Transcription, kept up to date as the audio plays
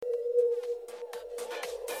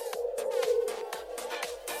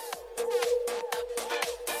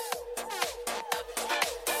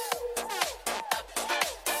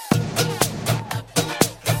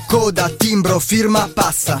Coda, timbro, firma,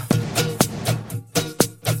 passa.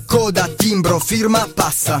 Coda, timbro, firma,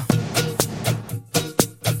 passa.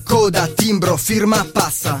 Coda, timbro, firma,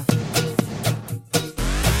 passa.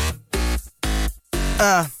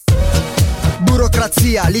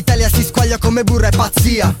 Burocrazia, l'Italia si squaglia come burro, è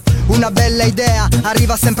pazzia. Una bella idea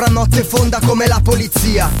arriva sempre a notte fonda come la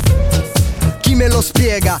polizia. Chi me lo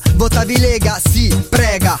spiega? Votavi Lega, sì,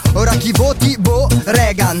 prega. Ora chi voti? Boh,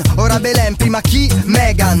 Reagan. Ora Belen, prima chi?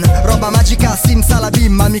 Meghan. Roba magica,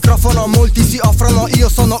 simsalabim. Al microfono molti si offrono. Io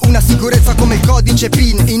sono una sicurezza come il codice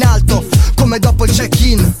PIN. In alto, come dopo il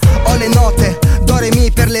check-in. Ho le note, do re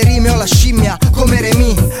mi per le rime. Ho la scimmia, come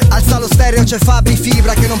Remi. Alza lo stereo, c'è Fabri,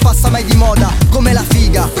 Fibra che non passa mai di moda, come la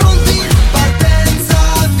figa. Pronti, partenza,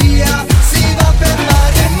 via. Si va per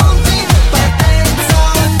mare e monti.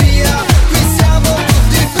 Partenza, via.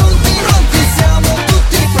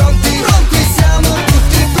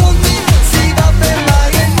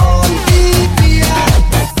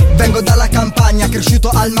 Vengo dalla campagna, cresciuto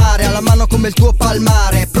al mare, alla mano come il tuo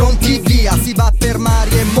palmare. Pronti via, si va per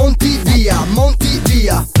mari e monti via, monti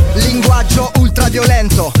via. Linguaggio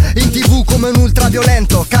ultraviolento, in TV come un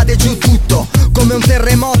ultraviolento. Cade giù tutto, come un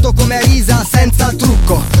terremoto, come Arisa senza il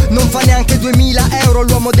trucco. Non fa neanche 2000 euro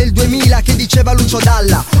l'uomo del 2000 che diceva Lucio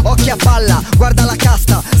Dalla. Occhi a palla, guarda la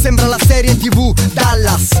casta, sembra la serie TV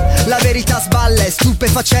Dallas. La verità sballa, è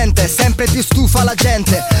stupefacente, sempre più stufa la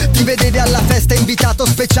gente. Ti vedevi alla festa invitato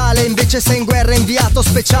speciale, invece sei in guerra inviato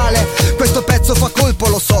speciale. Questo pezzo fa colpo,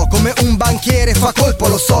 lo so, come un banchiere fa colpo,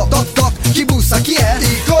 lo so. Toc toc, chi bussa, chi è?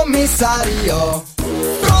 Il commissario.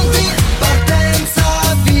 Pronti,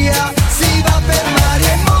 partenza, via. Si va per mari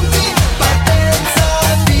e monti. Partenza,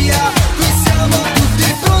 via. Qui siamo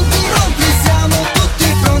tutti pronti, pronti. Siamo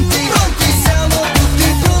tutti pronti, pronti. Siamo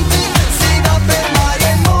tutti pronti. Si va per mari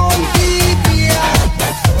e monti, via.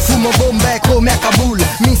 Fumo bombe come a Kabul,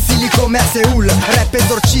 missili come a Seul. Rap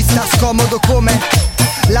esorcista, scomodo come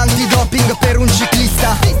l'antidoping per un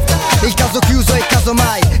ciclista. Il caso chiuso e caso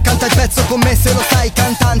mai. Canta il pezzo con me se lo sai. I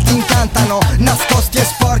cantanti incantano, nascosti e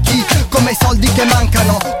sporchi come i soldi che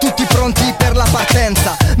mancano. Tutti pronti per la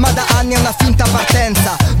partenza, ma da anni è una finta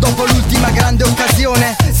partenza. Dopo l'ultima grande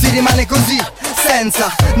occasione si rimane così,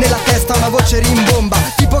 senza. Nella testa una voce rimbomba,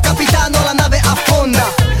 tipo capitano la nave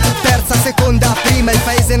affonda. Terza, seconda, prima, il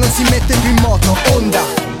paese non si mette più in moto. Onda,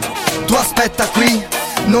 tu aspetta qui,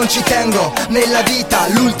 non ci tengo nella vita.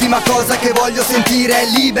 L'ultima cosa che voglio sentire è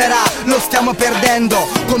libera. Lo stiamo perdendo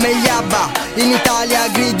come gli ABBA. In Italia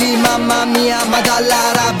gridi mamma mia, ma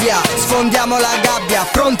dalla rabbia sfondiamo la gabbia.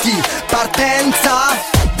 Pronti, partenza,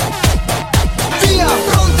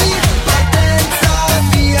 via.